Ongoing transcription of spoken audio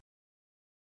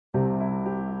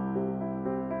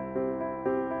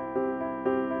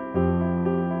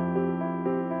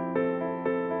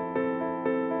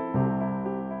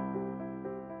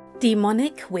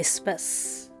Demonic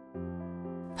Whispers,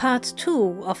 Part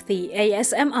 2 of the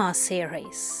ASMR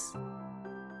series.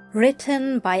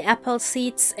 Written by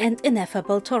Appleseeds and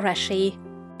Ineffable Toreshi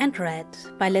and read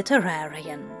by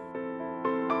Literarian.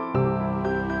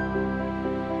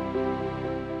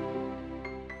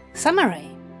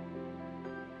 Summary.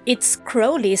 It's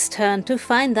Crowley's turn to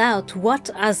find out what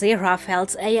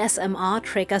Aziraphale's ASMR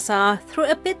triggers are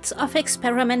through a bit of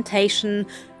experimentation,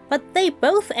 but they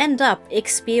both end up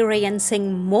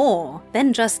experiencing more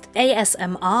than just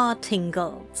ASMR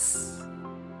tingles.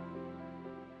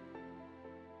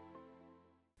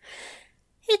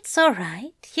 It's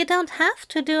alright, you don't have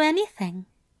to do anything.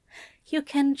 You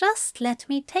can just let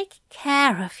me take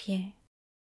care of you,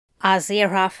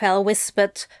 Aziraphale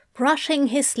whispered, brushing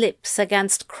his lips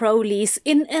against Crowley's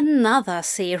in another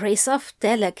series of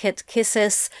delicate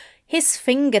kisses, his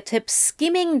fingertips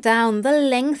skimming down the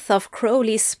length of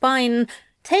Crowley's spine,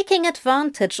 taking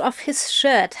advantage of his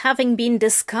shirt having been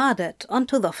discarded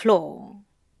onto the floor.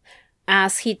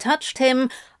 As he touched him,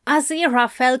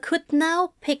 Aziraphale could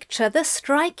now picture the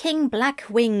striking black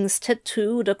wings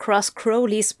tattooed across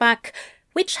Crowley's back,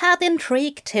 which had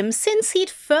intrigued him since he'd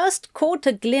first caught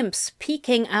a glimpse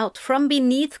peeking out from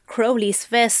beneath Crowley's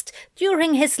vest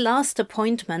during his last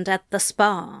appointment at the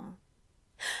spa.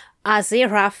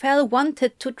 Aziraphale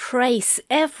wanted to trace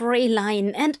every line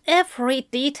and every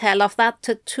detail of that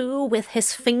tattoo with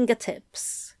his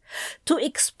fingertips, to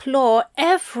explore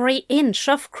every inch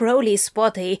of Crowley's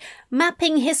body,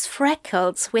 mapping his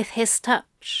freckles with his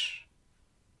touch.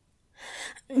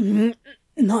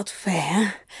 Not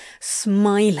fair.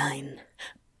 Smiline.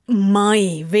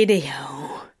 My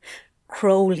video,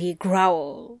 Crowley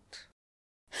growled.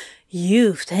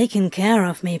 You've taken care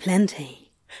of me plenty.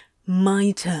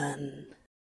 My turn.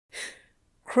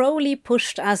 Crowley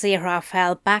pushed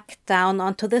Aziraphale back down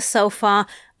onto the sofa,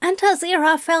 and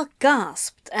Aziraphale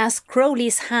gasped as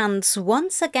Crowley's hands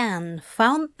once again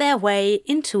found their way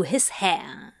into his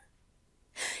hair.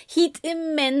 He'd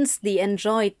immensely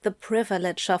enjoyed the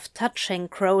privilege of touching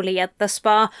Crowley at the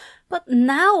spa, but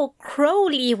now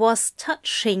Crowley was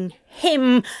touching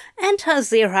him, and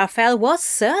Aziraphale was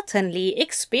certainly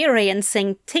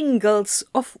experiencing tingles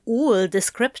of all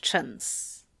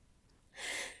descriptions.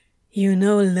 You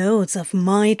know loads of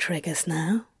my triggers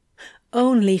now.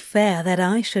 Only fair that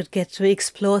I should get to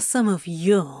explore some of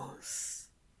yours.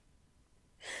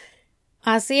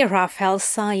 Aziraphale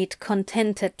sighed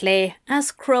contentedly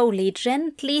as Crowley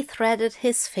gently threaded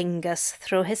his fingers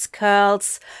through his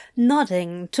curls,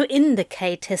 nodding to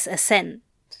indicate his assent.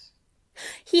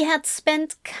 He had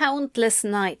spent countless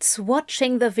nights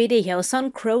watching the videos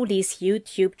on Crowley's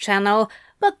YouTube channel,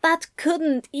 but that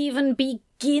couldn't even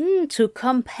begin to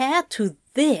compare to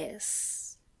this.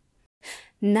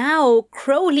 Now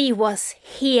Crowley was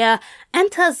here, and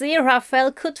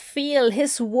Aziraphale could feel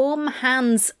his warm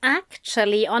hands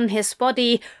actually on his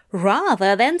body,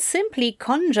 rather than simply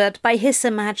conjured by his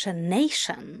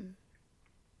imagination.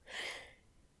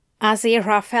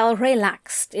 Aziraphale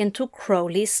relaxed into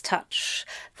Crowley's touch,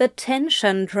 the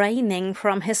tension draining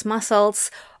from his muscles,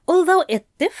 although a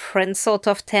different sort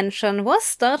of tension was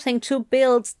starting to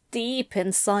build deep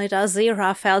inside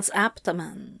Aziraphale's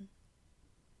abdomen.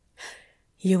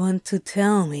 You want to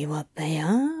tell me what they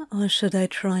are, or should I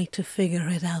try to figure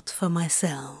it out for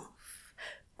myself?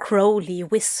 Crowley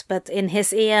whispered in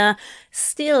his ear,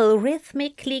 still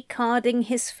rhythmically carding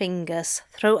his fingers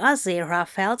through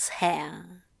Aziraphale's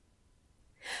hair.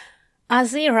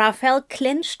 Aziraphale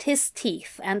clenched his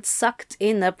teeth and sucked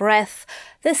in a breath,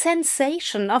 the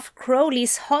sensation of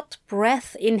Crowley's hot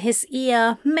breath in his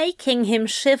ear making him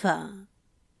shiver.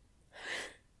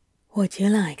 Would you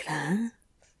like that?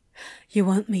 You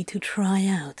want me to try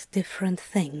out different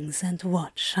things and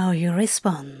watch how you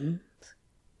respond?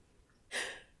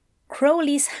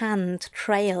 Crowley's hand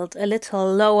trailed a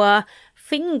little lower,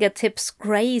 fingertips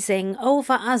grazing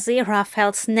over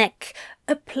Aziraphale's neck,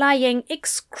 applying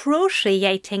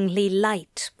excruciatingly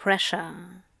light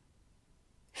pressure.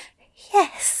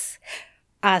 Yes,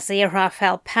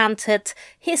 Aziraphale panted,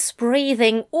 his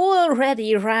breathing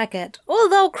already ragged,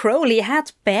 although Crowley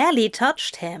had barely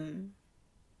touched him.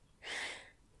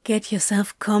 Get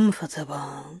yourself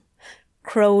comfortable,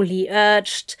 Crowley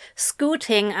urged,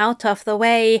 scooting out of the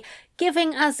way,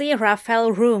 giving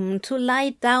Aziraphale room to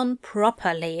lie down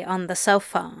properly on the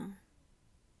sofa.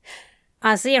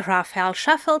 Aziraphale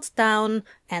shuffled down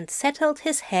and settled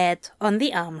his head on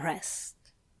the armrest.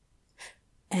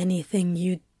 Anything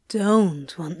you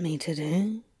don't want me to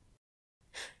do?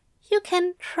 You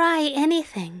can try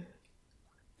anything.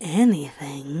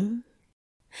 Anything?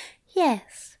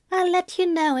 Yes. I'll let you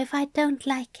know if I don't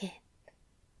like it.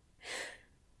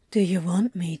 Do you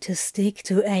want me to stick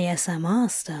to ASMR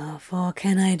stuff, or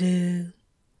can I do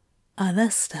other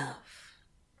stuff?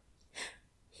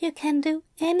 You can do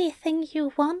anything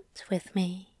you want with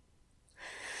me.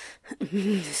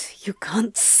 You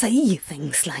can't say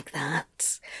things like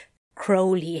that,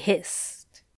 Crowley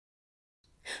hissed.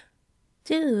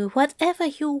 Do whatever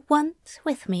you want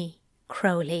with me,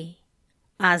 Crowley,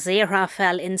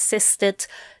 Aziraphale insisted,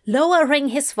 lowering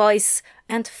his voice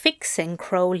and fixing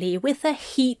Crowley with a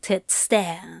heated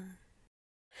stare.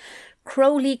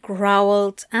 Crowley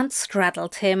growled and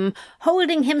straddled him,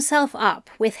 holding himself up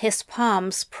with his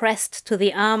palms pressed to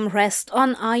the armrest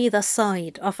on either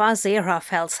side of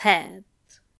Aziraphale's head.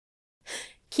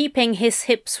 Keeping his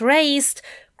hips raised,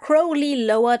 Crowley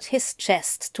lowered his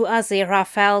chest to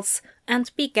Aziraphale's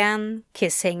and began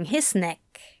kissing his neck.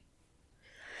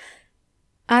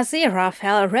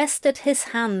 Aziraphale rested his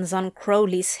hands on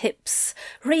Crowley's hips,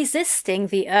 resisting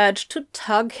the urge to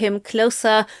tug him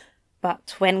closer,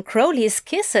 but when Crowley's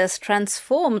kisses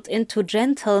transformed into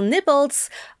gentle nibbles,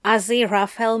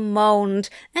 Aziraphale moaned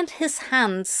and his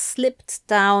hands slipped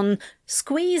down,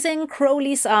 squeezing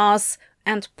Crowley's arse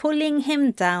and pulling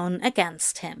him down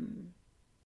against him.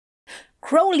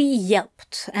 Crowley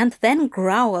yelped and then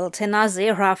growled in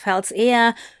Aziraphale's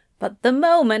ear, but the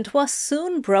moment was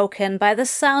soon broken by the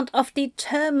sound of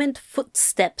determined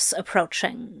footsteps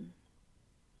approaching.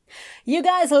 "You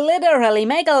guys literally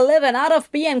make a living out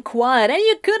of being quiet, and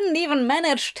you couldn't even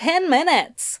manage 10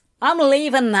 minutes. I'm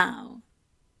leaving now."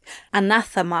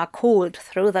 Anathema called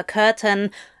through the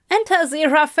curtain, and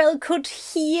Aziraphale could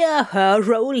hear her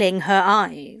rolling her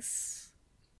eyes.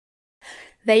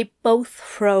 They both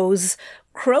froze,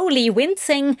 Crowley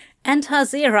wincing and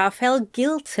Aziraphale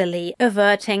guiltily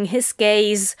averting his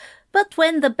gaze, but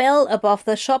when the bell above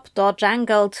the shop door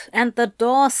jangled and the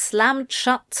door slammed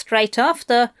shut straight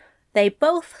after, they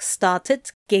both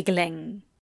started giggling.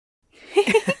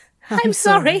 "I'm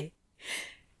sorry,"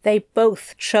 they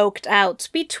both choked out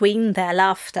between their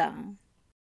laughter.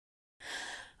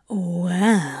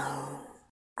 "Well,"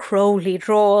 Crowley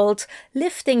drawled,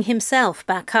 lifting himself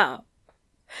back up.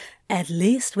 "At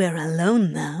least we're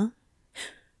alone now."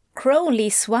 Crowley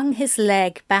swung his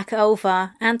leg back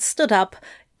over and stood up,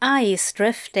 eyes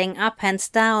drifting up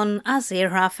and down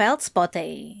Aziraphale's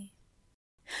body.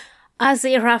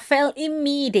 Aziraphale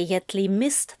immediately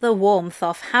missed the warmth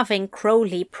of having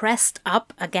Crowley pressed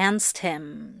up against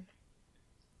him.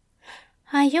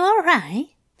 "Are you all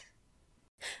right?"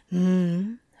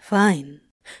 Fine.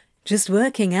 Just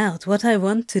working out what I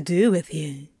want to do with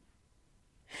you."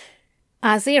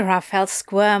 Aziraphale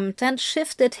squirmed and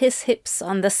shifted his hips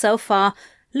on the sofa,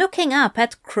 looking up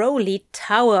at Crowley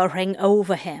towering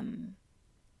over him.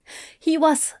 He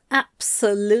was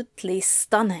absolutely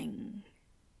stunning.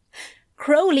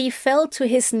 Crowley fell to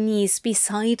his knees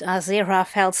beside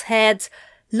Aziraphale's head,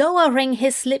 lowering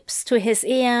his lips to his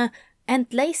ear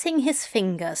and lacing his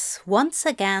fingers once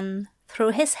again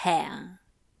through his hair.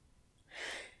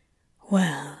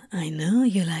 "Well, I know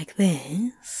you like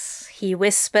this," he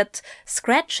whispered,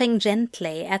 scratching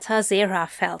gently at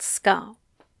Aziraphale's scalp.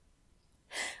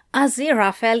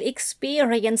 Aziraphale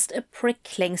experienced a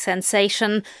prickling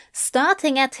sensation,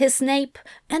 starting at his nape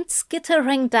and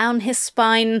skittering down his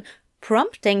spine,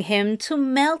 prompting him to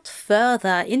melt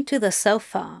further into the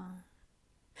sofa.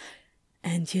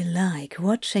 "And you like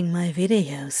watching my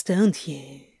videos, don't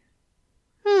you?"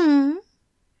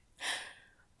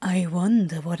 "I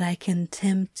wonder what I can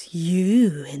tempt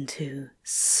you into,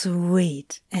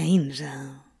 sweet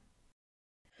angel."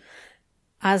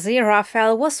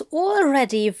 Aziraphale was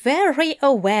already very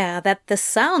aware that the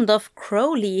sound of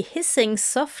Crowley hissing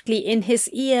softly in his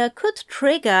ear could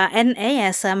trigger an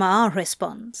ASMR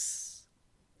response.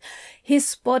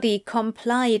 His body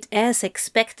complied as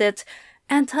expected,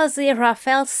 and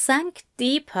Aziraphale sank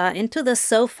deeper into the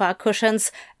sofa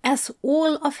cushions as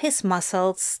all of his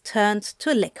muscles turned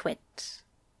to liquid.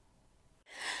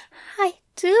 "I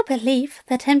do believe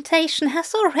the temptation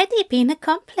has already been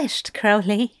accomplished,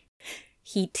 Crowley,"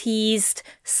 he teased,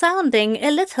 sounding a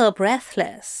little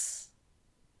breathless.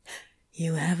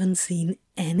 "You haven't seen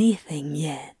anything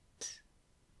yet."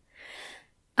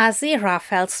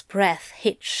 Aziraphale's breath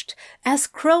hitched as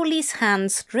Crowley's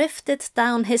hands drifted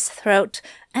down his throat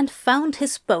and found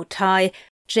his bow tie,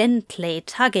 gently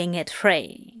tugging it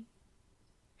free.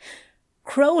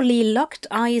 Crowley locked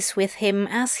eyes with him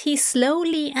as he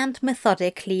slowly and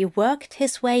methodically worked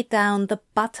his way down the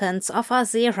buttons of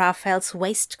Aziraphale's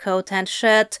waistcoat and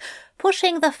shirt,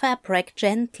 pushing the fabric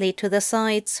gently to the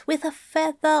sides with a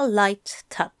feather-light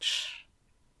touch.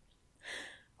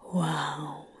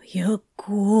 "Wow, you're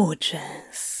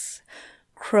gorgeous,"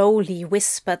 Crowley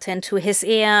whispered into his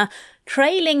ear,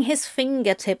 trailing his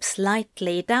fingertips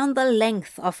lightly down the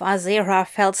length of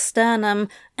Aziraphale's sternum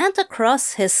and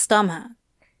across his stomach.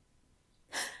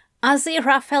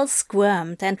 Aziraphale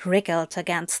squirmed and wriggled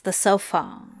against the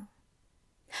sofa.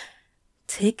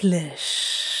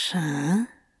 Ticklish, huh?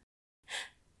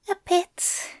 A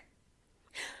bit.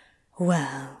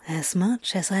 Well, as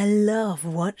much as I love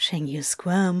watching you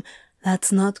squirm,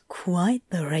 that's not quite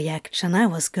the reaction I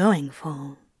was going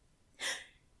for.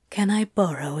 Can I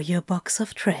borrow your box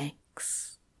of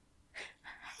tricks?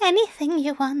 Anything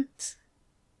you want.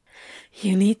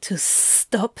 You need to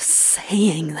stop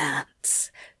saying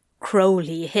that,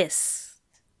 Crowley hissed.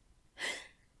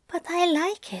 But I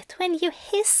like it when you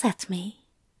hiss at me.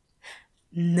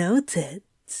 Noted.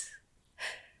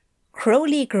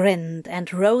 Crowley grinned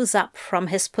and rose up from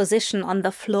his position on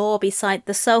the floor beside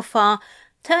the sofa,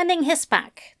 turning his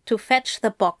back to fetch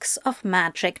the box of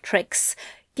magic tricks,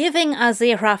 giving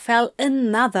Aziraphale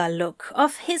another look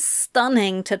of his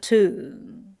stunning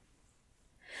tattoo.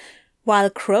 While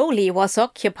Crowley was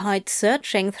occupied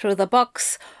searching through the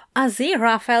box,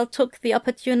 Aziraphale took the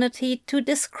opportunity to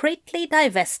discreetly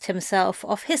divest himself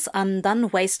of his undone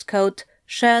waistcoat,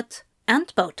 shirt,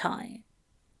 and bow tie.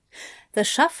 The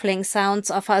shuffling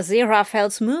sounds of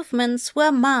Aziraphale's movements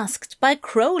were masked by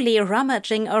Crowley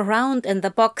rummaging around in the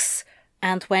box,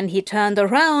 and when he turned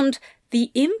around,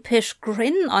 the impish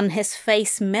grin on his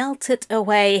face melted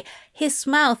away, his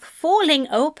mouth falling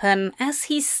open as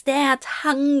he stared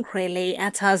hungrily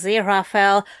at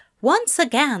Aziraphale, once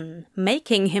again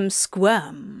making him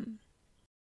squirm.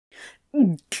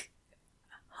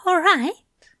 All right.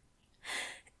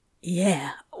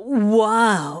 Yeah,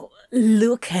 wow,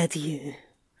 look at you.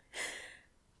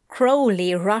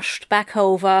 Crowley rushed back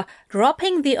over,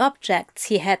 dropping the objects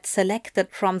he had selected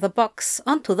from the box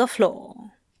onto the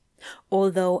floor.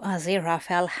 Although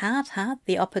Aziraphale had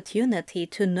the opportunity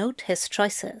to note his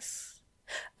choices.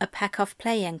 A pack of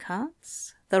playing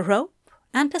cards, the rope,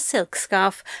 and a silk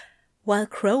scarf, while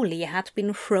Crowley had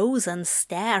been frozen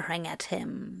staring at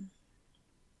him.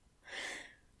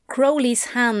 Crowley's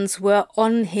hands were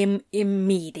on him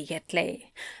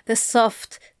immediately, the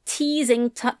soft, teasing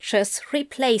touches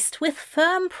replaced with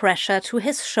firm pressure to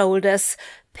his shoulders,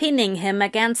 pinning him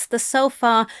against the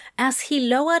sofa as he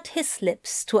lowered his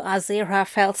lips to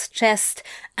Aziraphale's chest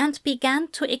and began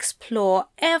to explore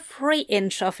every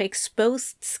inch of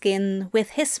exposed skin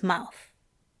with his mouth.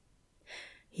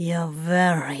 You're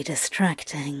very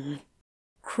distracting.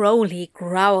 Crowley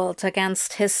growled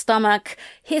against his stomach,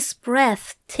 his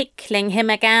breath tickling him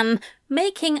again,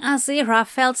 making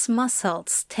Aziraphale's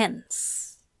muscles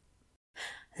tense.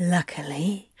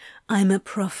 Luckily, I'm a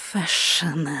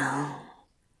professional.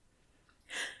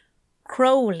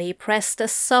 Crowley pressed a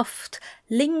soft,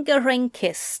 lingering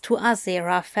kiss to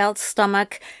Aziraphale's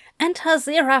stomach, and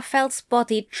Aziraphale's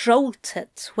body jolted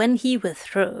when he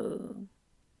withdrew.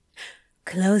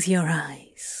 Close your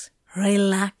eyes.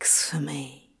 Relax for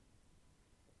me.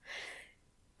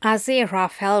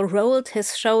 Aziraphale rolled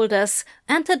his shoulders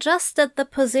and adjusted the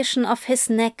position of his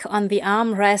neck on the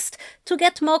armrest to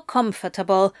get more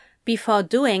comfortable before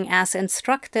doing as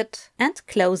instructed and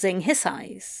closing his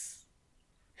eyes.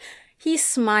 He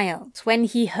smiled when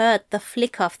he heard the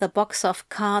flick of the box of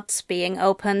cards being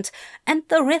opened and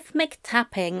the rhythmic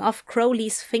tapping of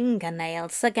Crowley's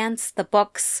fingernails against the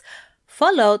box,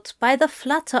 followed by the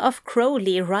flutter of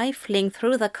Crowley rifling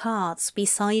through the cards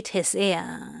beside his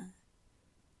ear.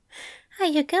 Are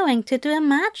you going to do a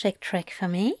magic trick for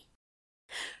me?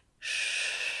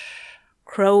 Shh,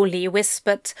 Crowley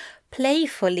whispered,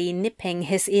 playfully nipping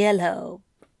his earlobe.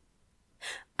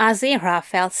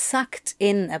 Aziraphale sucked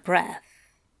in a breath.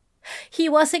 He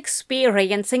was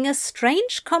experiencing a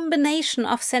strange combination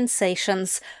of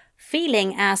sensations,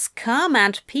 feeling as calm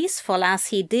and peaceful as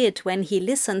he did when he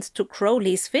listened to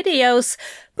Crowley's videos,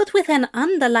 but with an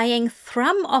underlying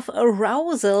thrum of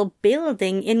arousal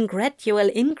building in gradual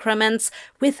increments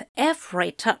with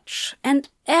every touch and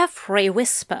every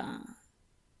whisper.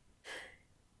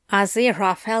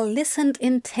 Aziraphale listened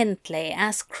intently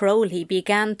as Crowley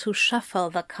began to shuffle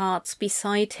the cards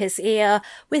beside his ear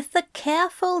with the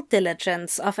careful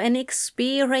diligence of an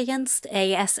experienced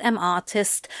ASM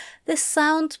artist, the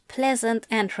sound pleasant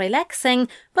and relaxing,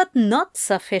 but not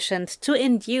sufficient to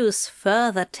induce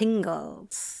further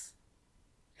tingles.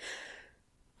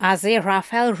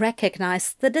 Aziraphale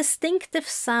recognized the distinctive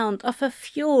sound of a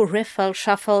few riffle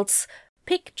shuffles,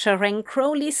 picturing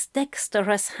Crowley's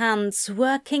dexterous hands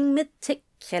working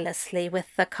meticulously with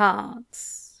the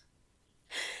cards.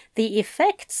 the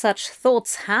effect such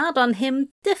thoughts had on him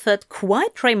differed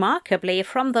quite remarkably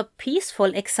from the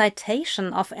peaceful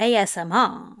excitation of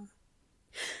ASMR.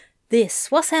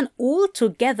 This was an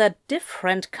altogether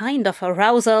different kind of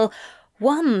arousal,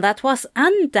 one that was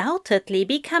undoubtedly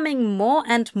becoming more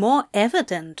and more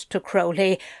evident to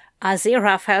Crowley,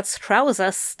 Aziraphale's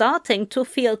trousers starting to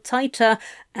feel tighter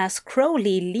as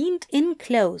Crowley leaned in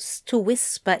close to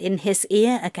whisper in his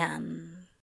ear again.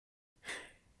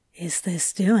 "Is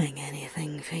this doing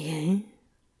anything for you?"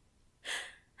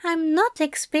 "I'm not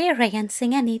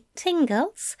experiencing any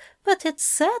tingles, but it's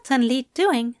certainly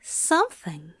doing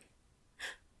something."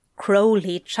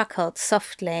 Crowley chuckled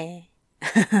softly.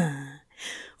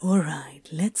 "All right,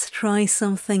 let's try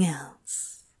something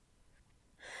else."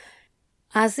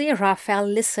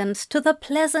 Aziraphale listened to the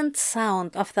pleasant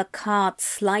sound of the cards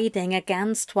sliding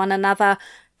against one another,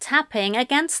 tapping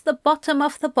against the bottom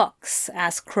of the box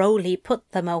as Crowley put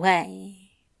them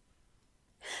away.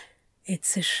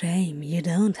 "It's a shame you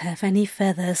don't have any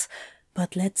feathers,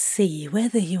 but let's see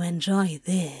whether you enjoy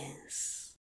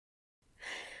this."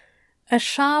 A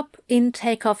sharp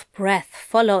intake of breath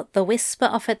followed the whisper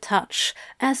of a touch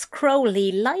as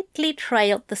Crowley lightly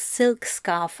trailed the silk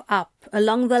scarf up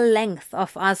along the length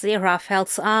of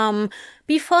Aziraphale's arm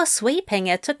before sweeping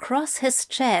it across his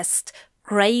chest,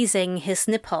 grazing his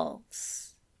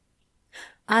nipples.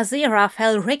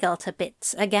 Aziraphale wriggled a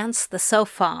bit against the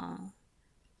sofa.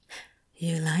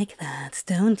 "You like that,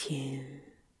 don't you?"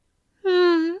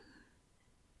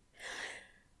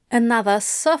 Another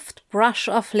soft brush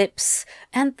of lips,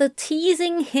 and the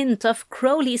teasing hint of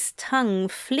Crowley's tongue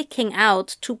flicking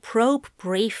out to probe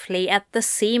briefly at the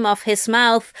seam of his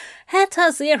mouth had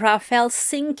Aziraphale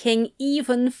sinking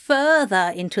even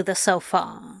further into the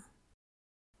sofa.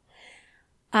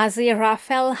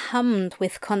 Aziraphale hummed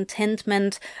with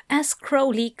contentment as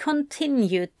Crowley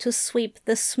continued to sweep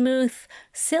the smooth,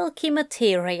 silky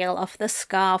material of the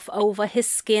scarf over his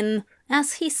skin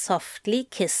as he softly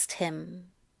kissed him.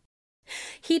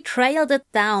 He trailed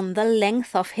it down the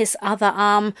length of his other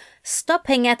arm,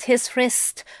 stopping at his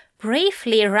wrist,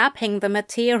 briefly wrapping the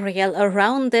material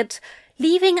around it,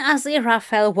 leaving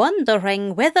Aziraphale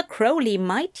wondering whether Crowley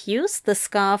might use the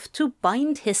scarf to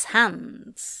bind his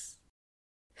hands.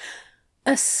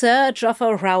 A surge of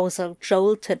arousal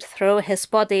jolted through his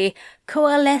body,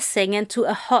 coalescing into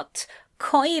a hot,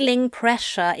 coiling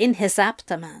pressure in his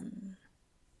abdomen.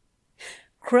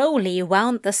 Crowley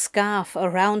wound the scarf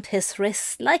around his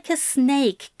wrist like a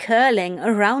snake curling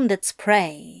around its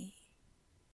prey.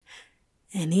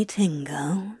 "Any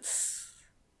tingles?"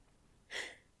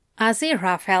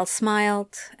 Aziraphale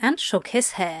smiled and shook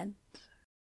his head.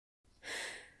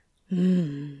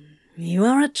 You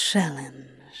are a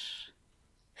challenge."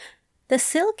 The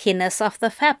silkiness of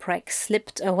the fabric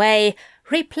slipped away,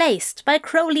 replaced by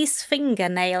Crowley's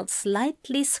fingernails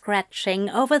lightly scratching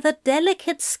over the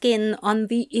delicate skin on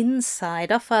the inside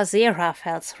of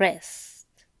Aziraphale's wrist.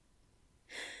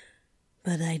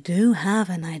 "But I do have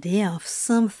an idea of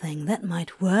something that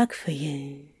might work for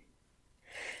you."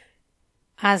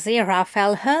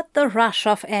 Aziraphale heard the rush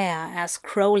of air as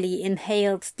Crowley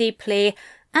inhaled deeply,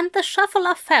 and the shuffle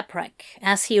of fabric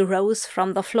as he rose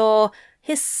from the floor,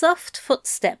 his soft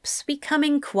footsteps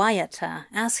becoming quieter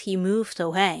as he moved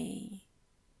away.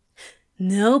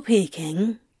 "No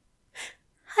peeking."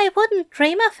 "I wouldn't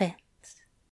dream of it."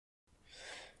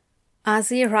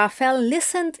 Aziraphale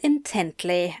listened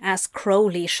intently as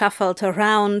Crowley shuffled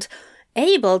around,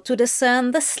 able to discern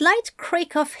the slight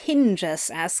creak of hinges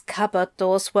as cupboard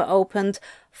doors were opened,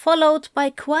 followed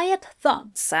by quiet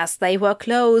thuds as they were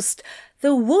closed,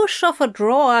 the whoosh of a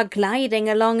drawer gliding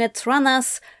along its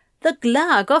runners, the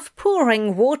glug of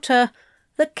pouring water,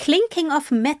 the clinking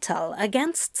of metal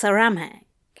against ceramic.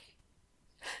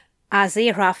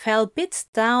 Aziraphale bit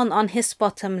down on his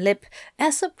bottom lip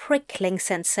as a prickling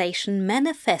sensation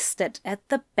manifested at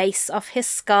the base of his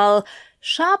skull,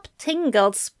 sharp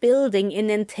tingles building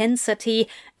in intensity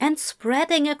and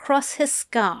spreading across his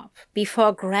scalp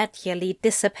before gradually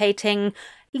dissipating,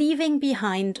 leaving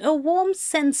behind a warm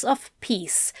sense of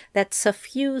peace that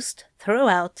suffused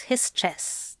throughout his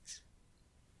chest.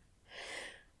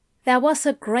 There was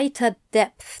a greater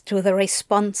depth to the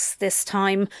response this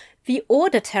time, the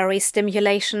auditory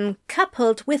stimulation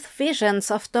coupled with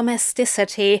visions of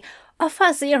domesticity, of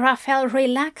Aziraphale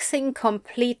relaxing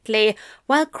completely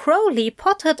while Crowley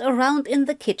pottered around in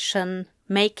the kitchen,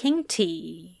 making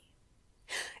tea.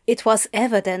 It was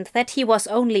evident that he was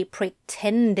only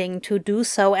pretending to do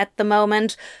so at the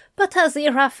moment, but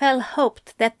Aziraphale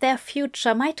hoped that their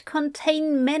future might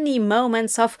contain many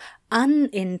moments of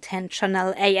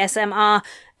unintentional ASMR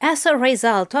as a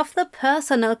result of the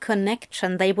personal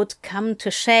connection they would come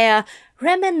to share,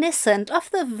 reminiscent of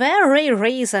the very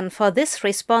reason for this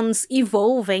response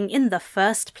evolving in the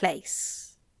first place.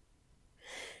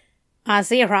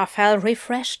 Aziraphale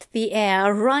refreshed the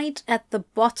air right at the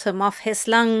bottom of his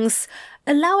lungs,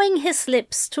 allowing his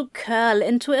lips to curl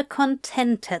into a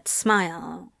contented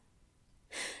smile.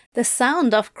 The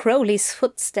sound of Crowley's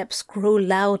footsteps grew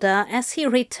louder as he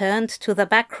returned to the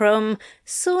back room,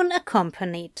 soon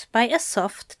accompanied by a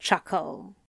soft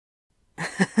chuckle.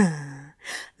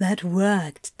 That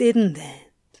worked, didn't it?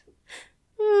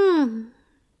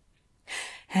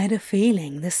 Had a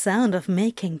feeling the sound of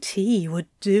making tea would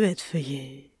do it for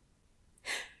you.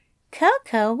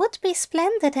 Cocoa would be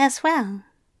splendid as well.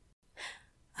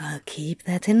 I'll keep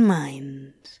that in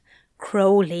mind,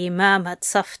 Crowley murmured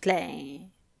softly.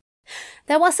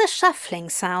 There was a shuffling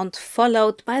sound,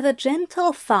 followed by the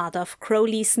gentle thud of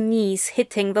Crowley's knees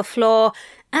hitting the floor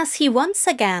as he once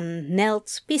again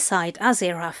knelt beside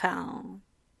Aziraphale.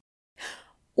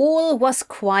 All was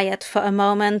quiet for a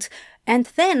moment, and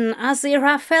then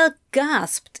Aziraphale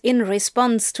gasped in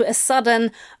response to a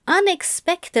sudden,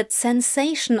 unexpected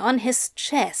sensation on his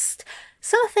chest,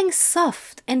 something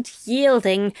soft and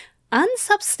yielding,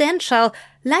 unsubstantial,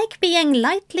 like being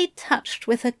lightly touched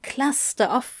with a cluster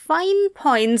of fine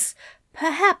points,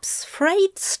 perhaps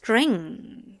frayed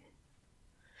string.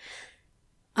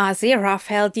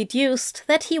 Aziraphale deduced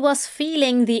that he was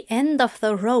feeling the end of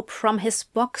the rope from his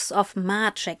box of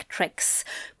magic tricks,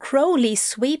 Crowley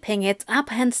sweeping it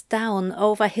up and down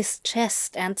over his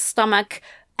chest and stomach,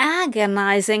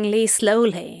 agonizingly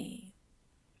slowly.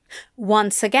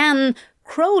 Once again,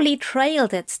 Crowley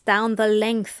trailed it down the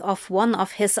length of one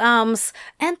of his arms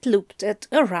and looped it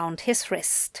around his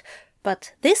wrist.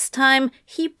 But this time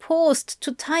he paused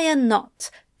to tie a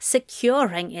knot,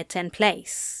 securing it in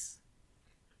place.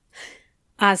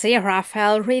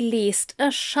 Aziraphale released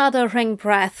a shuddering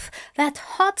breath, that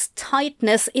hot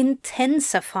tightness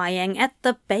intensifying at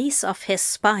the base of his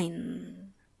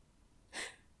spine.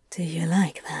 "Do you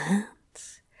like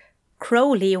that?"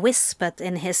 Crowley whispered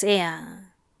in his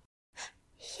ear.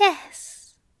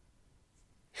 "Yes."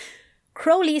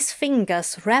 Crowley's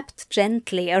fingers wrapped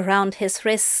gently around his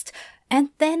wrist, and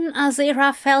then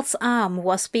Aziraphale's arm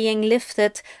was being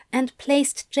lifted and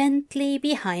placed gently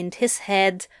behind his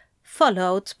head,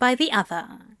 followed by the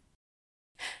other.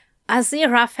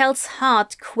 Aziraphale's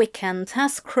heart quickened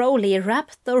as Crowley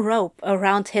wrapped the rope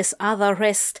around his other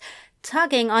wrist,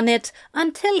 tugging on it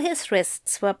until his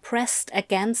wrists were pressed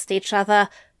against each other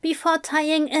before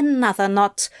tying another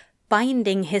knot,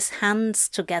 binding his hands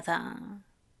together.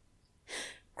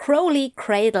 Crowley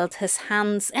cradled his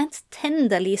hands and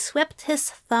tenderly swept his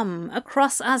thumb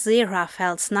across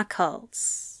Aziraphale's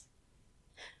knuckles.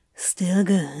 "Still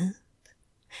good?"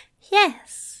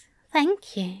 "Yes,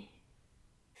 thank you."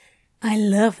 "I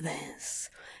love this,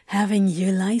 having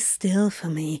you lie still for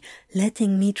me,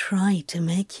 letting me try to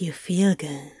make you feel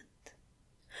good."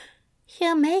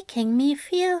 "You're making me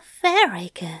feel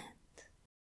very good."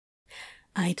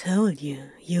 "I told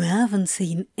you, you haven't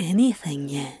seen anything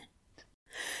yet.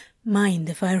 Mind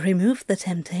if I remove the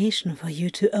temptation for you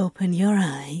to open your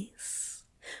eyes?"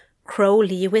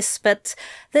 Crowley whispered,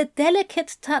 the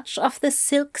delicate touch of the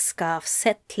silk scarf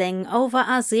settling over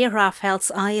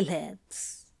Aziraphale's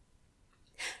eyelids.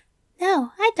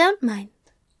 "No, I don't mind.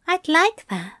 I'd like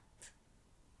that."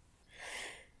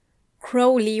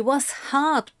 Crowley was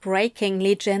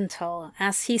heartbreakingly gentle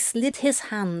as he slid his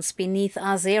hands beneath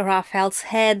Aziraphale's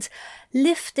head,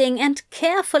 lifting and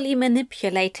carefully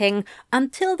manipulating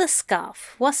until the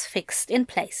scarf was fixed in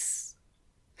place.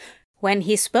 When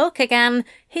he spoke again,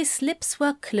 his lips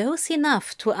were close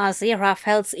enough to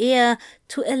Aziraphale's ear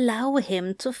to allow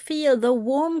him to feel the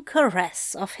warm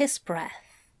caress of his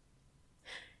breath.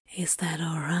 "Is that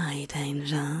all right,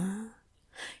 Angel?"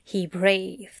 he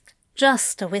breathed.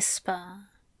 Just a whisper.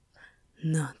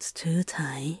 "Not too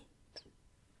tight?"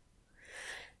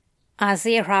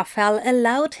 Aziraphale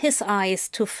allowed his eyes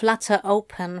to flutter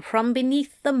open from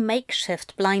beneath the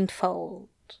makeshift blindfold.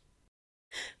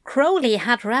 Crowley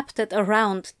had wrapped it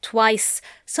around twice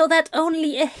so that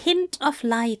only a hint of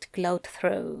light glowed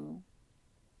through.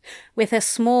 With a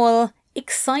small,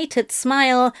 excited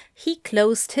smile, he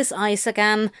closed his eyes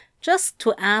again, just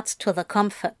to add to the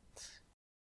comfort.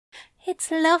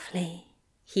 "It's lovely,"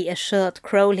 he assured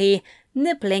Crowley,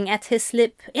 nibbling at his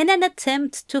lip in an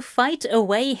attempt to fight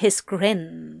away his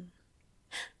grin.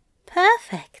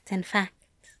 "Perfect, in fact."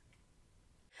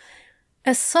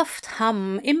 A soft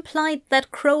hum implied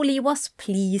that Crowley was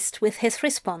pleased with his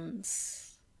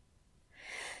response.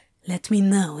 "Let me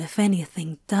know if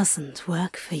anything doesn't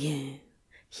work for you,"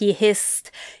 he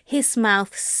hissed, his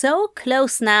mouth so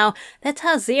close now that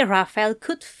Aziraphale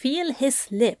could feel his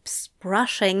lips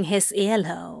brushing his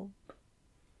earlobe.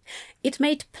 It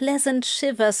made pleasant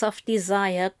shivers of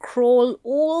desire crawl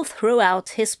all throughout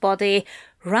his body,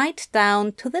 right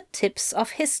down to the tips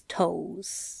of his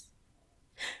toes.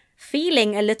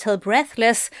 Feeling a little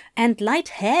breathless and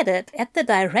light-headed at the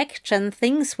direction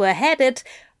things were headed,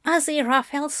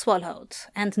 Aziraphale swallowed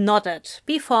and nodded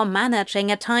before managing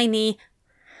a tiny,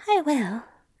 "I will."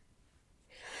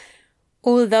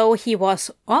 Although he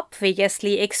was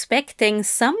obviously expecting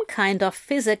some kind of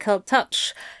physical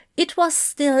touch, it was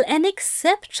still an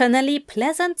exceptionally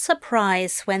pleasant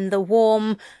surprise when the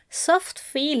warm, soft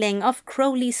feeling of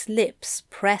Crowley's lips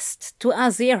pressed to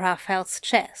Aziraphale's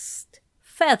chest,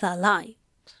 feather-light.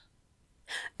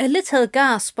 A little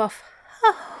gasp of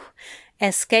 "oh"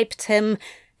 escaped him,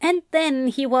 and then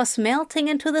he was melting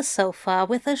into the sofa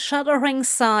with a shuddering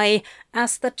sigh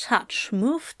as the touch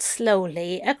moved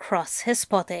slowly across his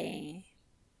body.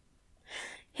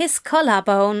 His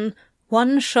collarbone,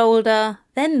 one shoulder,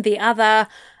 then the other,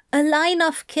 a line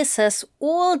of kisses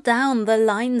all down the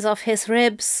lines of his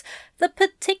ribs, the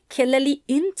particularly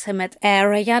intimate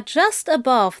area just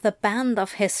above the band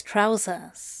of his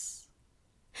trousers.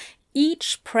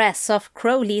 Each press of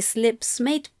Crowley's lips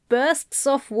made bursts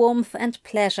of warmth and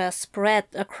pleasure spread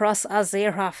across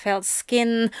Aziraphale's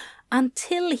skin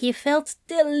until he felt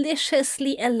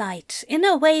deliciously alight in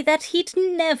a way that he'd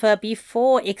never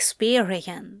before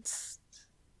experienced.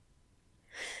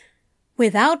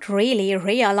 Without really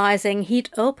realizing he'd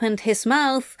opened his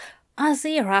mouth,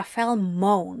 Aziraphale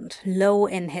moaned low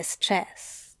in his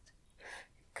chest.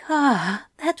 "God,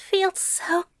 that feels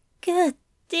so good,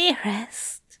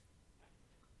 dearest."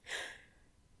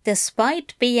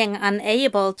 Despite being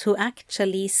unable to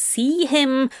actually see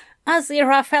him,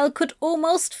 Aziraphale could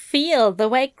almost feel the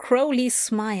way Crowley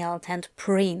smiled and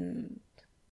preened.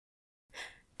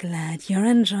 "Glad you're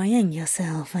enjoying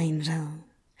yourself, Angel,"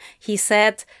 he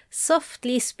said,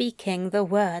 softly speaking the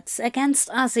words against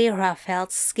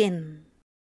Aziraphale's skin.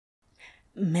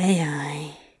 "May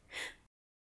I?"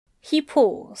 He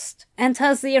paused, and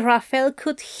Aziraphale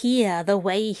could hear the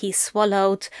way he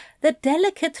swallowed, the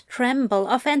delicate tremble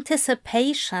of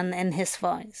anticipation in his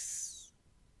voice.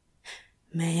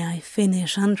 "May I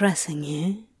finish undressing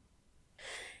you?"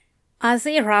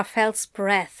 Aziraphale's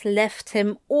breath left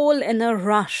him all in a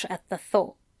rush at the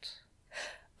thought.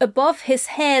 Above his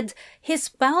head, his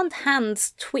bound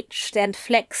hands twitched and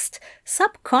flexed,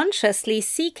 subconsciously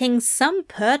seeking some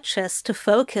purchase to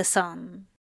focus on.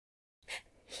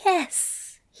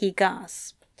 "Yes," he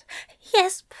gasped.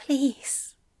 "Yes,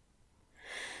 please."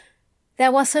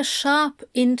 There was a sharp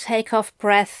intake of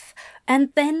breath,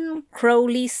 and then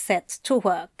Crowley set to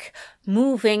work,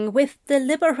 moving with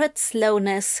deliberate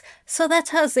slowness so that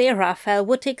Aziraphale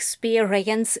would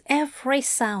experience every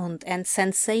sound and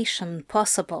sensation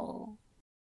possible.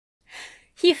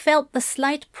 He felt the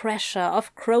slight pressure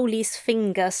of Crowley's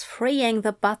fingers freeing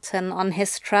the button on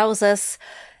his trousers,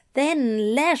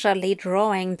 then leisurely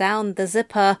drawing down the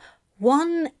zipper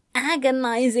 1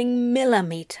 agonizing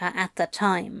millimeter at a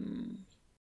time.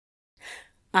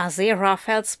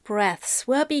 Aziraphale's breaths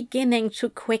were beginning to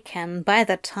quicken by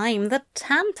the time the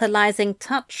tantalizing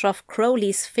touch of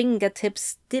Crowley's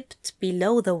fingertips dipped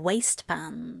below the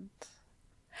waistband.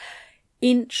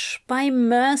 Inch by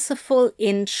merciful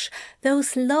inch,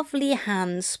 those lovely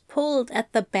hands pulled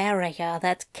at the barrier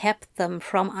that kept them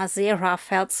from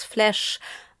Aziraphale's flesh,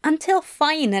 until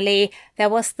finally there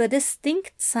was the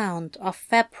distinct sound of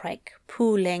fabric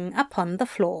pooling upon the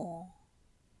floor.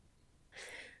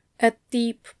 A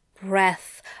deep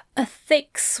breath, a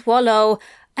thick swallow,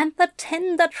 and the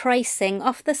tender tracing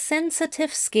of the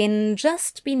sensitive skin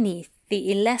just beneath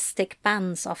the elastic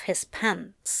bands of his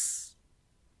pants.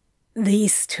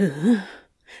 "These two?"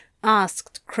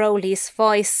 asked Crowley's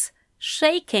voice,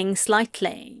 shaking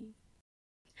slightly.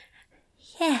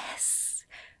 "Yes,"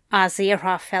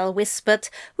 Aziraphale whispered,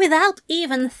 without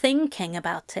even thinking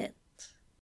about it.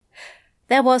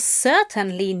 There was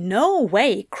certainly no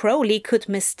way Crowley could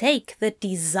mistake the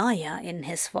desire in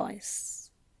his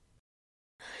voice.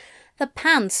 The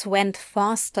pants went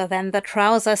faster than the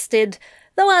trousers did,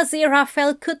 though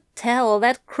Aziraphale could tell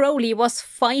that Crowley was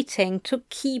fighting to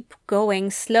keep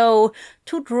going slow,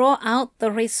 to draw out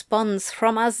the response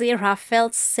from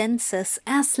Aziraphale's senses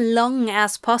as long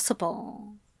as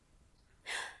possible.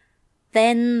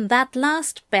 Then that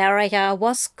last barrier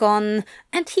was gone,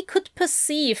 and he could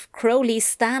perceive Crowley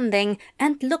standing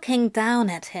and looking down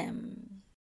at him.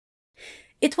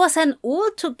 It was an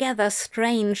altogether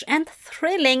strange and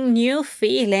thrilling new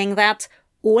feeling that,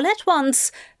 all at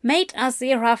once made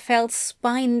Aziraphale's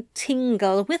spine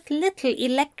tingle with little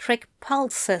electric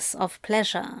pulses of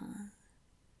pleasure.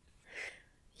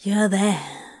 "You're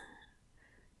there."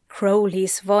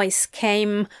 Crowley's voice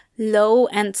came, low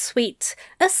and sweet,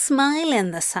 a smile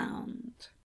in the sound.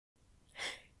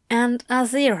 And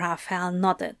Aziraphale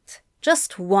nodded,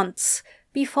 just once,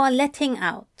 before letting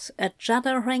out a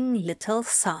juddering little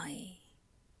sigh.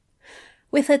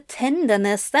 With a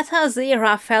tenderness that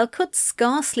Aziraphale could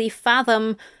scarcely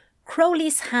fathom,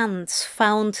 Crowley's hands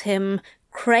found him,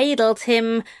 cradled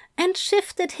him, and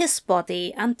shifted his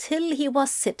body until he was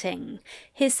sitting,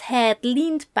 his head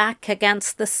leaned back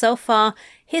against the sofa,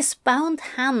 his bound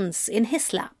hands in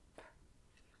his lap.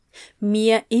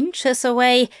 Mere inches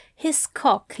away, his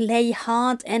cock lay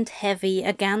hard and heavy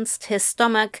against his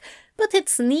stomach, but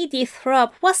its needy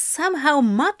throb was somehow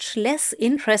much less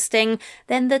interesting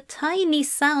than the tiny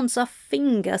sounds of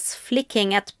fingers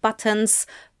flicking at buttons,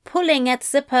 pulling at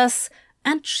zippers,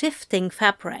 and shifting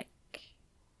fabric.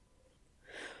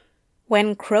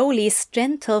 When Crowley's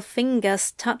gentle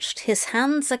fingers touched his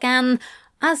hands again,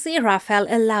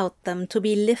 Aziraphale allowed them to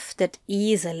be lifted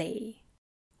easily,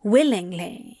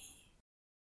 willingly.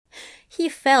 He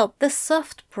felt the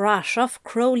soft brush of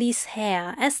Crowley's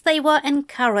hair as they were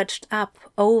encouraged up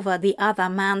over the other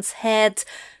man's head,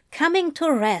 coming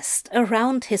to rest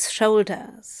around his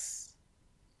shoulders.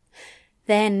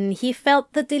 Then he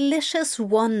felt the delicious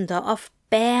wonder of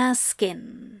bare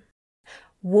skin,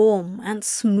 warm and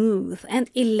smooth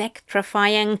and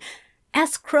electrifying,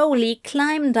 as Crowley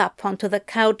climbed up onto the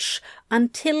couch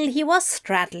until he was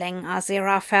straddling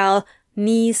Aziraphale,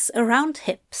 knees around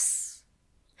hips,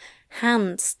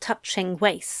 hands touching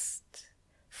waist,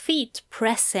 feet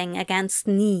pressing against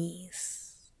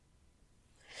knees.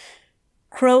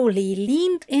 Crowley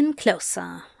leaned in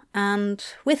closer, and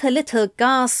with a little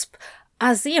gasp,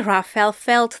 Aziraphale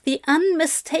felt the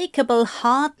unmistakable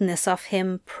hardness of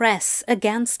him press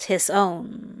against his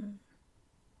own.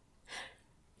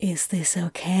 "Is this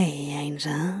okay,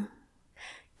 Angel?"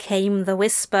 came the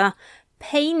whisper,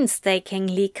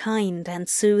 painstakingly kind and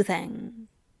soothing.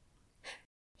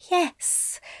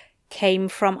 "Yes," came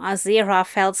from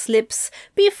Aziraphale's lips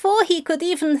before he could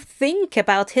even think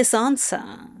about his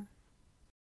answer.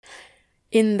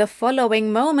 In the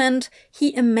following moment,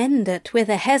 he amended with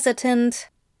a hesitant,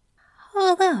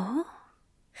 "Although—"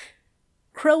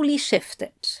 Crowley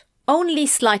shifted, only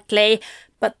slightly,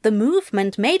 but the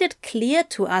movement made it clear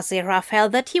to Aziraphale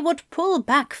that he would pull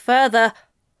back further,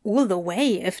 all the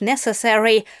way if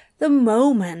necessary, the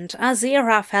moment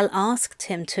Aziraphale asked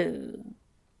him to.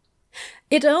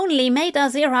 It only made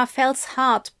Aziraphale's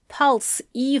heart pulse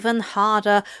even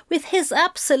harder with his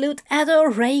absolute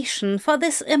adoration for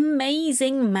this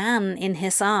amazing man in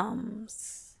his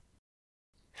arms.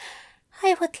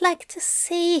 "I would like to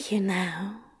see you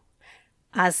now."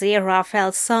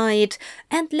 Aziraphale sighed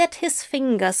and let his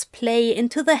fingers play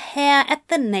into the hair at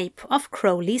the nape of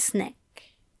Crowley's neck.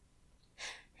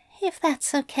 "If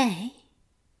that's okay."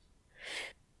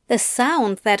 The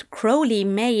sound that Crowley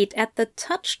made at the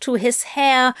touch to his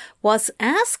hair was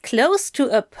as close to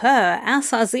a purr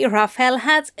as Aziraphale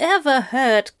had ever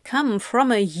heard come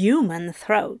from a human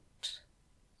throat.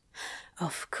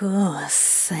 "Of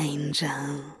course,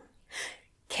 Angel,"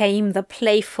 came the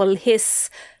playful hiss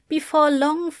before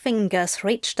long fingers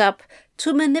reached up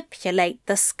to manipulate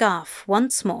the scarf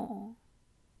once more.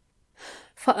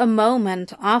 For a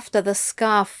moment after the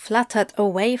scarf fluttered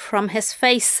away from his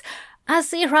face,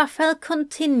 Aziraphale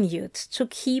continued to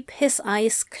keep his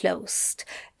eyes closed,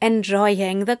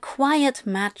 enjoying the quiet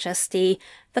majesty,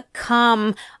 the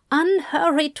calm,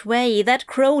 unhurried way that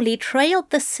Crowley trailed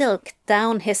the silk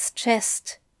down his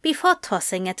chest before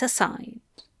tossing it aside.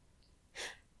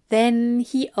 Then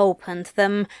he opened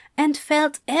them and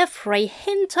felt every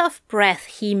hint of breath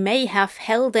he may have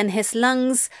held in his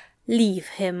lungs leave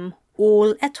him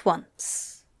all at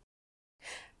once.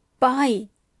 By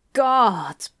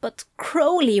God, but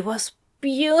Crowley was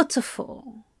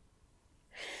beautiful.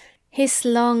 His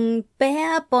long,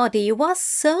 bare body was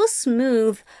so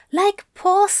smooth, like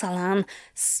porcelain,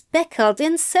 speckled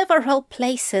in several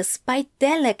places by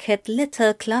delicate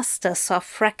little clusters of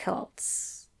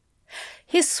freckles.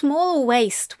 His small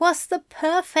waist was the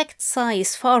perfect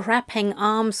size for wrapping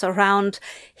arms around,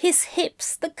 his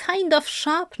hips the kind of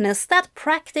sharpness that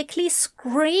practically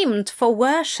screamed for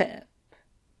worship.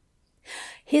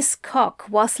 His cock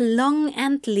was long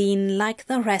and lean like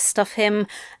the rest of him,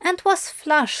 and was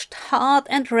flushed hard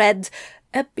and red,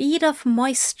 a bead of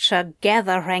moisture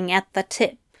gathering at the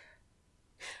tip.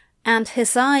 And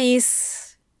his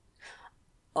eyes—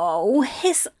 oh,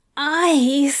 his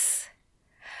eyes!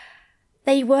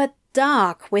 They were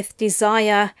dark with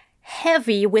desire,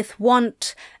 heavy with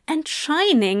want, and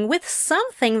shining with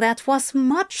something that was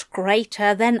much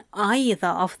greater than either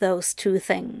of those two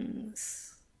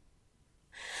things.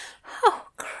 "Oh,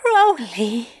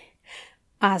 Crowley,"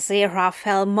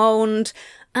 Aziraphale moaned,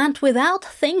 and without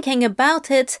thinking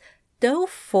about it, dove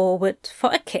forward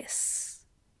for a kiss.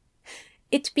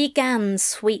 It began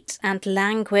sweet and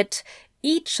languid,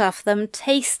 each of them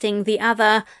tasting the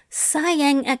other,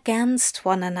 sighing against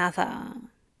one another.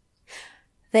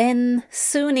 Then,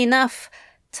 soon enough,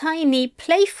 tiny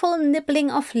playful nibbling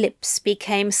of lips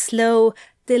became slow,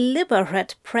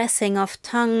 deliberate pressing of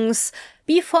tongues,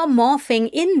 before morphing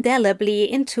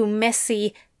indelibly into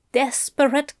messy,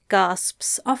 desperate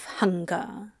gasps of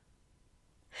hunger.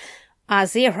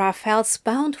 Aziraphale's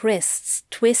bound wrists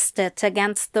twisted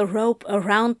against the rope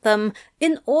around them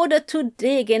in order to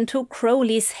dig into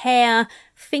Crowley's hair,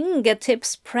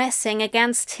 fingertips pressing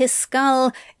against his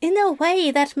skull in a way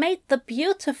that made the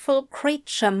beautiful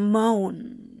creature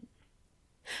moan.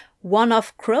 One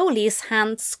of Crowley's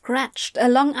hands scratched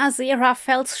along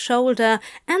Aziraphale's shoulder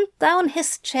and down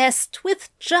his chest with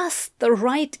just the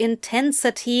right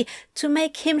intensity to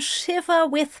make him shiver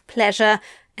with pleasure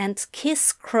and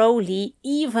kiss Crowley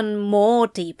even more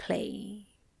deeply.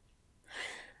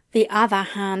 The other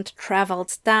hand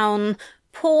travelled down,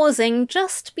 pausing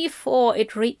just before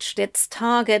it reached its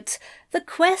target, the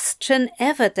question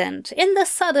evident in the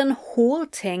sudden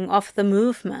halting of the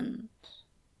movement.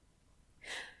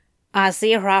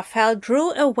 Aziraphale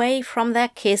drew away from their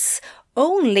kiss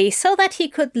only so that he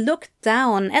could look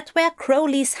down at where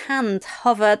Crowley's hand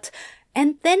hovered,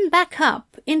 and then back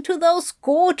up into those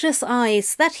gorgeous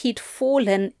eyes that he'd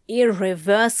fallen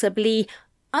irreversibly,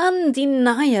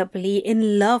 undeniably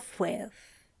in love with.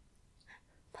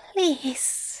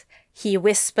 "Please," he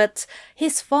whispered,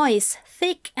 his voice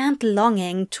thick and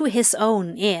longing to his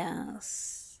own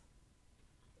ears.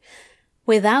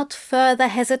 Without further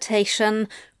hesitation,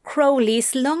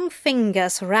 Crowley's long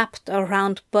fingers wrapped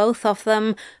around both of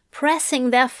them,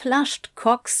 pressing their flushed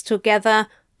cocks together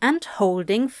and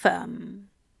holding firm.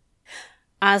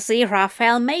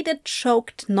 Aziraphale made a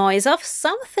choked noise of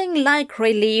something like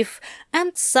relief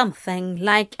and something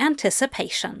like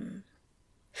anticipation.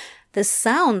 The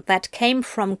sound that came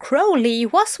from Crowley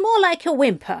was more like a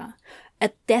whimper,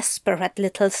 a desperate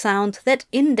little sound that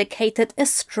indicated a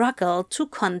struggle to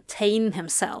contain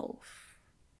himself.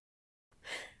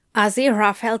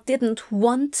 Aziraphale didn't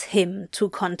want him to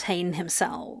contain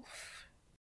himself.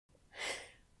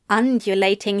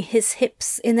 Undulating his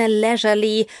hips in a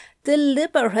leisurely,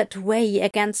 deliberate way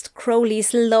against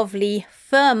Crowley's lovely,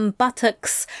 firm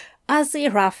buttocks,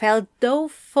 Aziraphale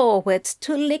dove forward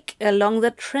to lick along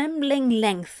the trembling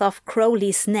length of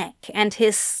Crowley's neck and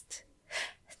hissed,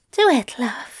 "Do it,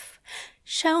 love.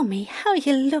 Show me how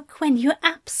you look when you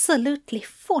absolutely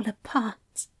fall apart."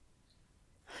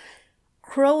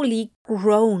 Crowley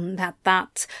groaned at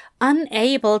that,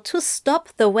 unable to stop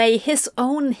the way his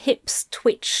own hips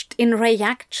twitched in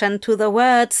reaction to the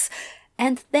words,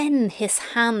 and then his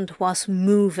hand was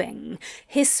moving,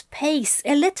 his pace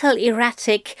a little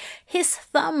erratic, his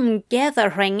thumb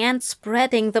gathering and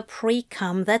spreading the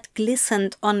precum that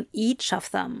glistened on each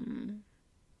of them.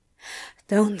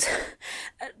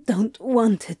 Don't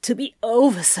want it to be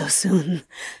over so soon,"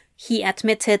 he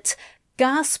admitted,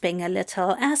 gasping a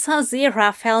little as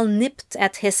Aziraphale nipped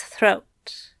at his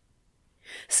throat.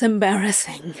 "It's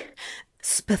embarrassing.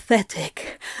 It's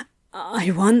pathetic.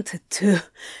 I wanted to."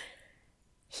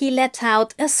 He let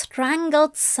out a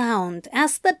strangled sound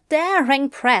as the daring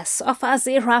press of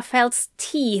Aziraphale's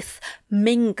teeth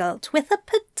mingled with a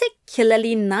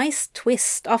particularly nice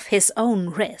twist of his own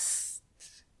wrist.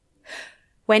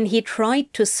 When he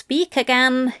tried to speak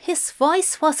again, his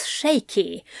voice was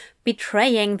shaky,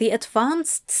 betraying the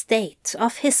advanced state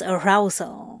of his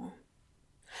arousal.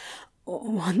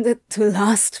 "Wanted to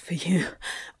last for you.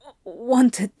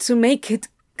 Wanted to make it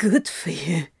good for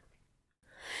you."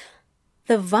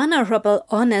 The vulnerable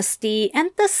honesty and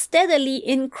the steadily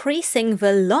increasing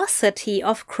velocity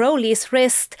of Crowley's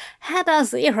wrist had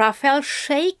Aziraphale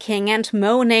shaking and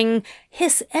moaning,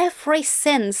 his every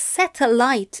sense set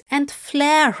alight and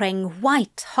flaring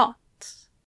white-hot.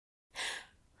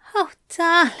 "Oh,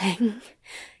 darling,"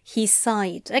 he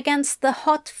sighed against the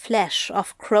hot flesh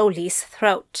of Crowley's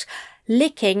throat,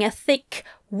 licking a thick,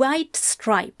 white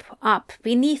stripe up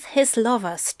beneath his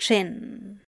lover's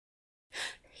chin.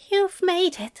 "You've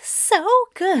made it so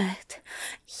good.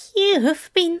 You've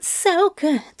been so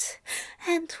good.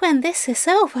 And when this is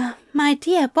over, my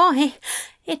dear boy,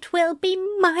 it will be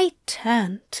my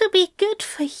turn to be good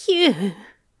for you."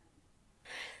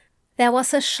 There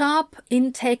was a sharp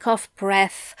intake of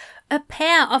breath, a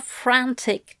pair of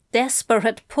frantic,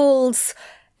 desperate pulls,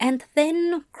 and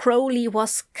then Crowley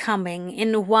was coming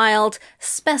in wild,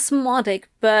 spasmodic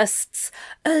bursts,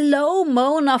 a low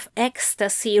moan of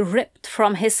ecstasy ripped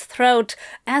from his throat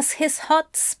as his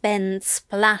hot spend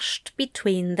splashed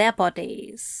between their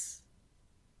bodies.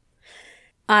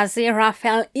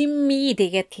 Aziraphale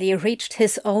immediately reached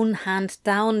his own hand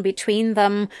down between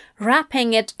them,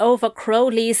 wrapping it over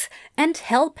Crowley's and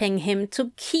helping him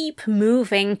to keep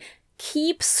moving,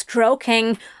 keep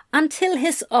stroking, until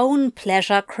his own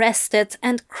pleasure crested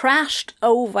and crashed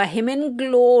over him in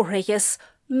glorious,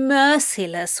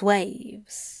 merciless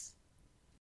waves.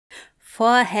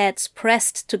 Foreheads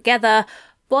pressed together,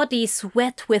 bodies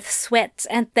wet with sweat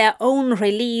and their own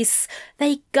release,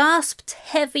 they gasped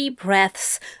heavy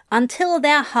breaths until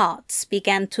their hearts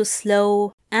began to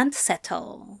slow and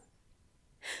settle.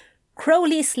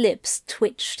 Crowley's lips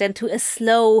twitched into a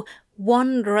slow,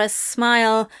 wondrous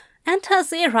smile, and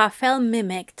Aziraphale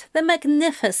mimicked the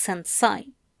magnificent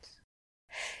sight.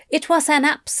 It was an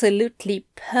absolutely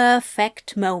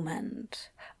perfect moment.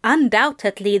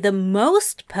 Undoubtedly the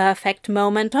most perfect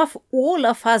moment of all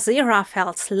of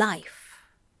Aziraphale's life.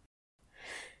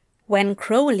 When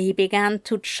Crowley began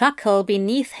to chuckle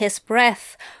beneath his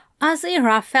breath,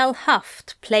 Aziraphale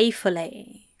huffed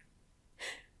playfully.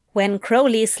 When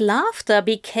Crowley's laughter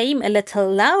became a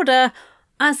little louder,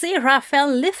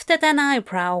 Aziraphale lifted an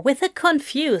eyebrow with a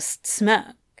confused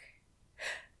smirk.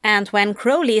 And when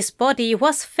Crowley's body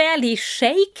was fairly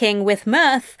shaking with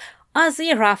mirth,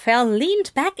 Aziraphale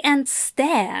leaned back and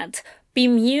stared,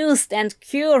 bemused and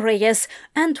curious,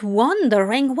 and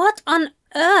wondering what on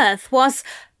earth was—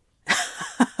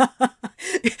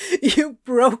 "You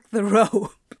broke the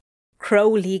rope."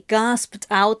 Crowley gasped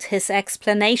out his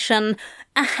explanation,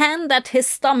 a hand at his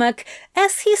stomach,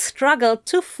 as he struggled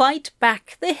to fight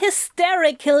back the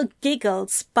hysterical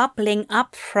giggles bubbling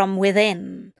up from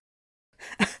within.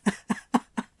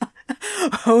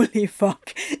 "Holy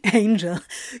fuck, Angel,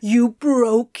 you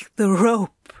broke the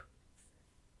rope."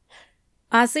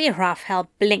 Aziraphale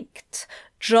blinked,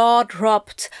 jaw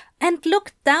dropped, and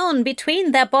looked down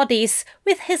between their bodies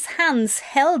with his hands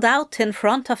held out in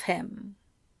front of him.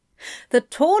 The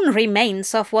torn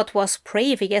remains of what was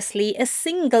previously a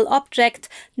single object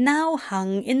now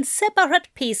hung in separate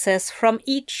pieces from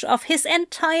each of his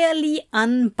entirely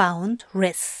unbound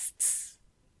wrists.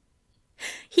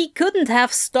 He couldn't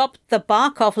have stopped the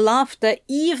bark of laughter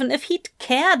even if he'd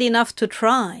cared enough to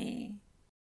try.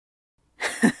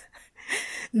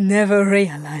 "Never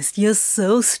realized you're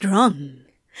so strong,"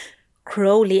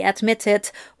 Crowley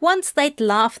admitted once they'd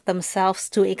laughed themselves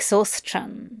to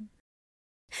exhaustion.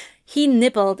 He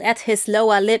nibbled at his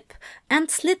lower lip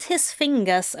and slid his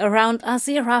fingers around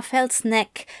Aziraphale's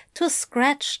neck to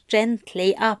scratch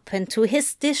gently up into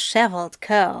his disheveled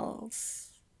curls.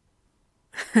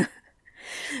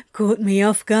 "Caught me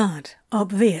off guard,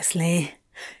 obviously."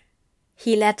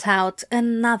 He let out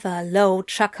another low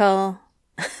chuckle.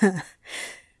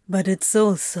 "But it's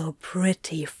also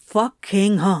pretty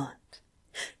fucking hot.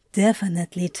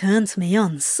 Definitely turns me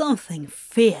on something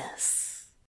fierce."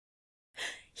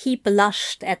 He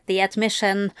blushed at the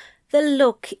admission, the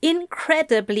look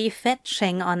incredibly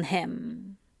fetching on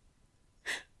him.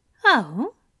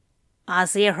 "Oh?"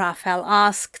 Aziraphale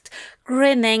asked,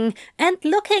 grinning and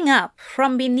looking up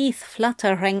from beneath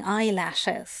fluttering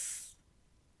eyelashes.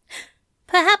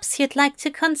 "Perhaps you'd like to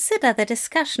consider the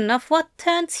discussion of what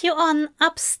turns you on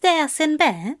upstairs in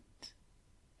bed?"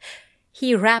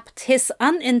 He wrapped his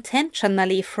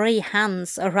unintentionally free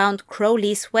hands around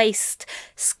Crowley's waist,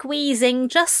 squeezing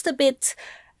just a bit,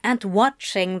 and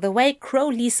watching the way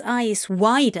Crowley's eyes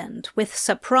widened with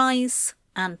surprise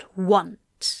and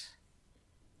want.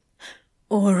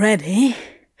 "Already?"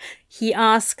 he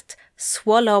asked,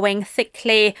 swallowing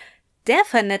thickly,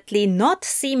 definitely not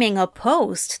seeming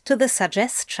opposed to the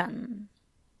suggestion.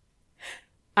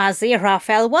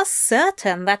 Aziraphale was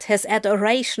certain that his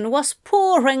adoration was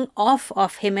pouring off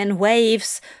of him in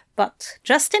waves, but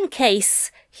just in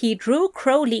case, he drew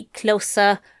Crowley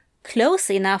closer, close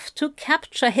enough to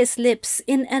capture his lips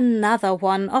in another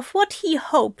one of what he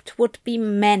hoped would be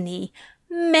many,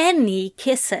 many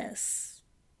kisses.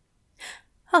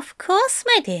 "Of course,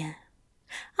 my dear.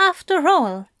 After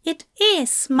all, it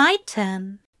is my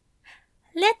turn.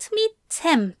 Let me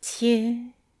tempt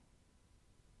you."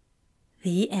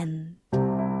 The end.